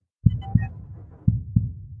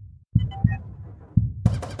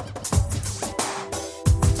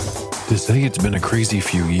To say it's been a crazy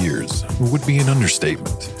few years would be an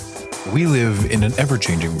understatement. We live in an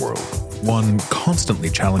ever-changing world, one constantly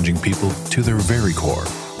challenging people to their very core.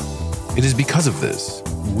 It is because of this,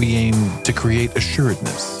 we aim to create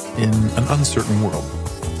assuredness in an uncertain world.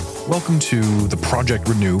 Welcome to the Project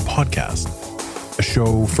Renew podcast, a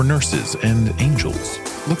show for nurses and angels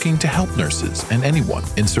looking to help nurses and anyone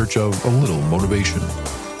in search of a little motivation.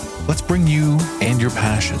 Let's bring you and your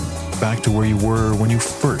passion back to where you were when you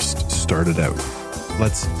first started out.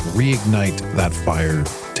 Let's reignite that fire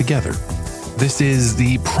together. This is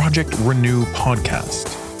the Project Renew podcast.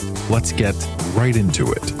 Let's get right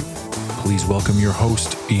into it. Please welcome your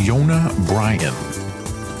host, Yona Bryan.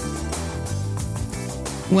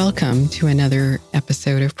 Welcome to another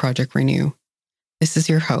episode of Project Renew. This is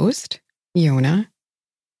your host, Yona,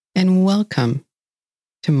 and welcome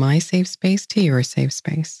to my safe space to your safe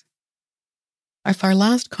space. If our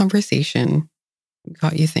last conversation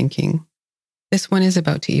got you thinking, this one is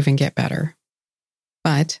about to even get better.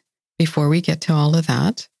 But before we get to all of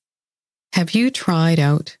that, have you tried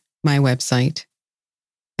out my website?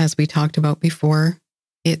 As we talked about before,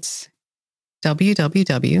 it's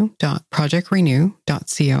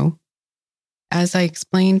www.projectrenew.co. As I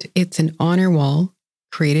explained, it's an honor wall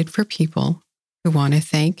created for people who want to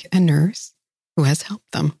thank a nurse who has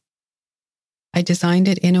helped them. I designed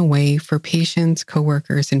it in a way for patients,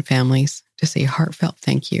 coworkers, and families to say heartfelt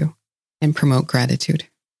thank you and promote gratitude.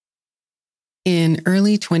 In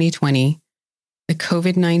early 2020, the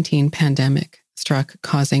COVID-19 pandemic struck,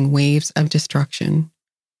 causing waves of destruction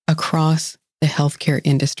across the healthcare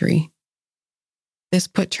industry. This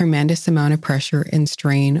put tremendous amount of pressure and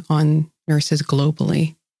strain on nurses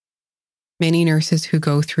globally. Many nurses who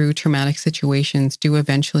go through traumatic situations do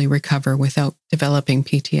eventually recover without developing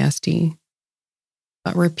PTSD.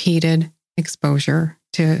 But repeated exposure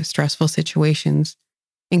to stressful situations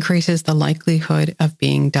increases the likelihood of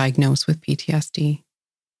being diagnosed with PTSD.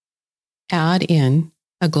 Add in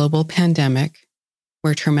a global pandemic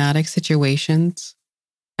where traumatic situations,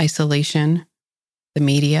 isolation, the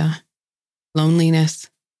media, loneliness,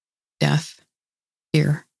 death,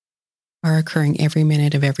 fear are occurring every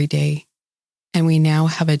minute of every day. And we now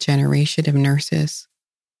have a generation of nurses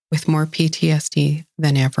with more PTSD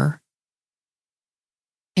than ever.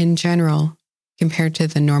 In general, compared to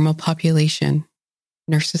the normal population,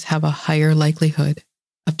 nurses have a higher likelihood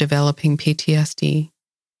of developing PTSD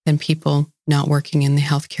than people not working in the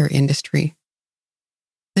healthcare industry.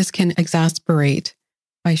 This can exacerbate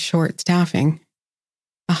by short staffing,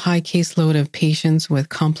 a high caseload of patients with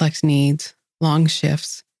complex needs, long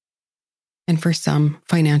shifts, and for some,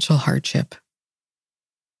 financial hardship.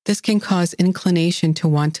 This can cause inclination to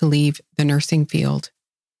want to leave the nursing field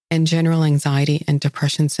and general anxiety and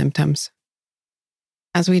depression symptoms.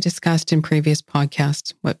 As we discussed in previous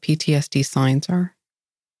podcasts, what PTSD signs are.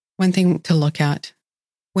 One thing to look at,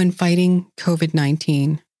 when fighting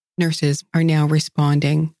COVID-19, nurses are now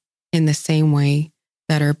responding in the same way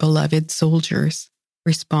that our beloved soldiers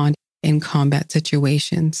respond in combat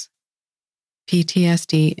situations.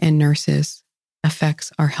 PTSD in nurses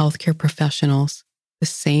affects our healthcare professionals the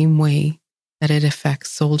same way that it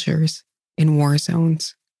affects soldiers in war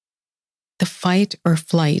zones. The fight or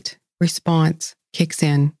flight response kicks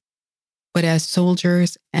in, but as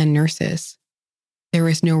soldiers and nurses, there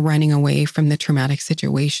is no running away from the traumatic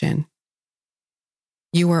situation.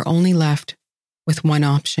 You are only left with one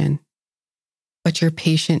option, but your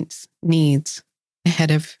patient's needs ahead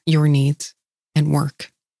of your needs and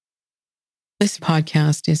work. This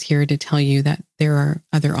podcast is here to tell you that there are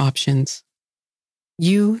other options.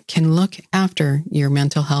 You can look after your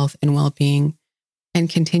mental health and well-being and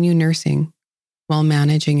continue nursing while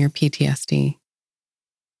managing your PTSD.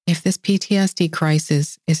 If this PTSD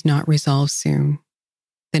crisis is not resolved soon,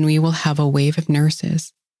 then we will have a wave of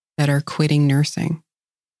nurses that are quitting nursing,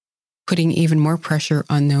 putting even more pressure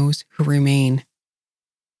on those who remain.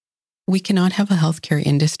 We cannot have a healthcare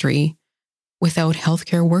industry without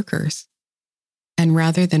healthcare workers. And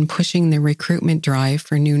rather than pushing the recruitment drive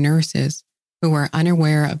for new nurses who are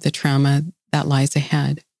unaware of the trauma that lies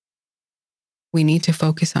ahead, we need to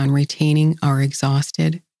focus on retaining our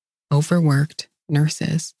exhausted, overworked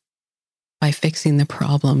nurses by fixing the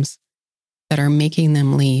problems that are making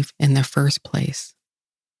them leave in the first place.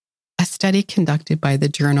 A study conducted by the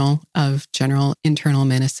Journal of General Internal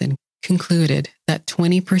Medicine concluded that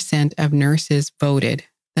 20% of nurses voted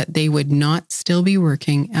that they would not still be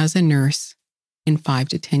working as a nurse in 5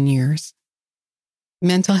 to 10 years.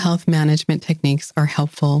 Mental health management techniques are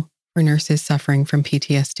helpful for nurses suffering from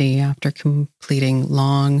PTSD after completing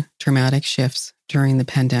long, traumatic shifts during the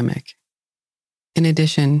pandemic. In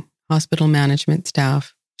addition, hospital management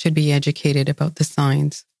staff should be educated about the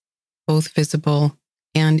signs, both visible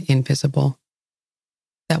and invisible,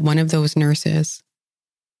 that one of those nurses,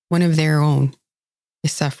 one of their own,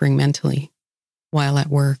 is suffering mentally while at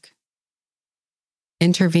work.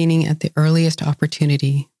 Intervening at the earliest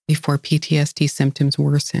opportunity before PTSD symptoms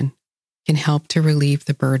worsen can help to relieve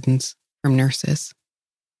the burdens from nurses.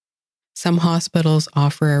 Some hospitals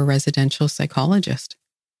offer a residential psychologist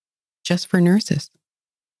just for nurses,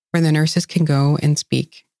 where the nurses can go and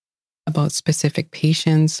speak about specific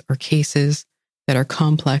patients or cases that are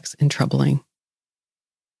complex and troubling.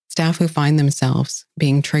 Staff who find themselves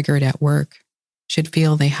being triggered at work should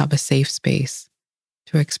feel they have a safe space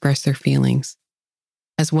to express their feelings,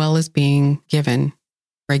 as well as being given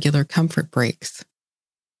regular comfort breaks.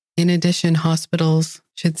 In addition, hospitals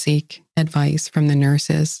should seek advice from the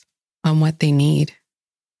nurses on what they need,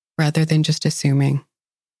 rather than just assuming,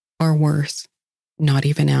 or worse, not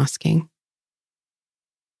even asking.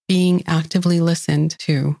 Being actively listened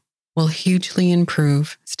to will hugely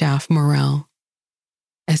improve staff morale,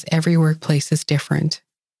 as every workplace is different,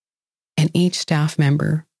 and each staff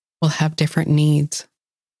member will have different needs.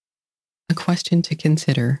 A question to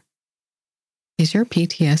consider: is your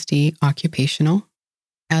PTSD occupational,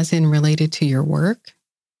 as in related to your work,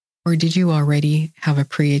 or did you already have a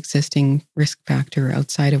pre-existing risk factor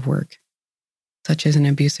outside of work, such as an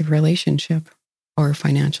abusive relationship or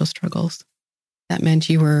financial struggles, that meant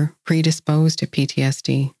you were predisposed to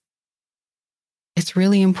PTSD? It's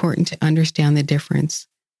really important to understand the difference,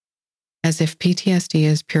 as if PTSD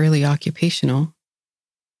is purely occupational,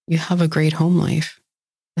 you have a great home life,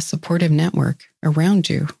 a supportive network around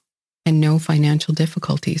you, and no financial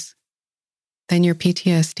difficulties. Then your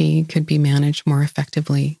PTSD could be managed more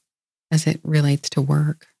effectively as it relates to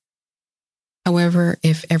work. However,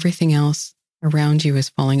 if everything else around you is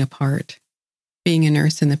falling apart, being a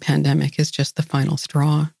nurse in the pandemic is just the final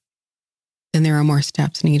straw, then there are more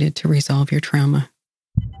steps needed to resolve your trauma.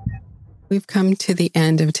 We've come to the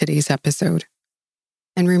end of today's episode.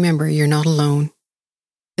 And remember, you're not alone.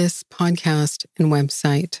 This podcast and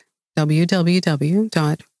website,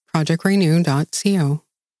 www.projectrenew.co,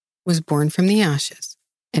 was born from the ashes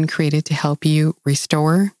and created to help you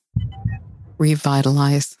restore,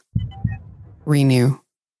 revitalize, renew.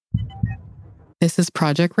 This is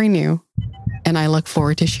Project Renew, and I look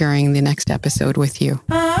forward to sharing the next episode with you.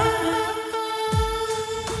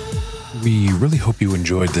 We really hope you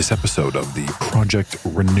enjoyed this episode of the Project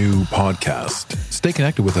Renew podcast. Stay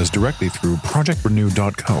connected with us directly through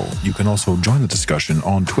projectrenew.co. You can also join the discussion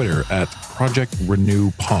on Twitter at Project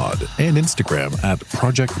Renew Pod and Instagram at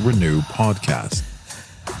Project Renew Podcast.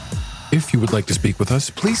 If you would like to speak with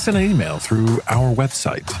us, please send an email through our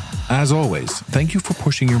website. As always, thank you for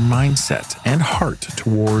pushing your mindset and heart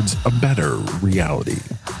towards a better reality.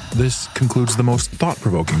 This concludes the most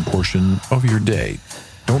thought-provoking portion of your day.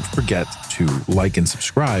 Don't forget to like and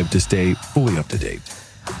subscribe to stay fully up to date.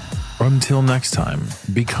 Until next time,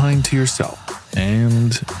 be kind to yourself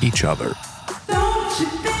and each other.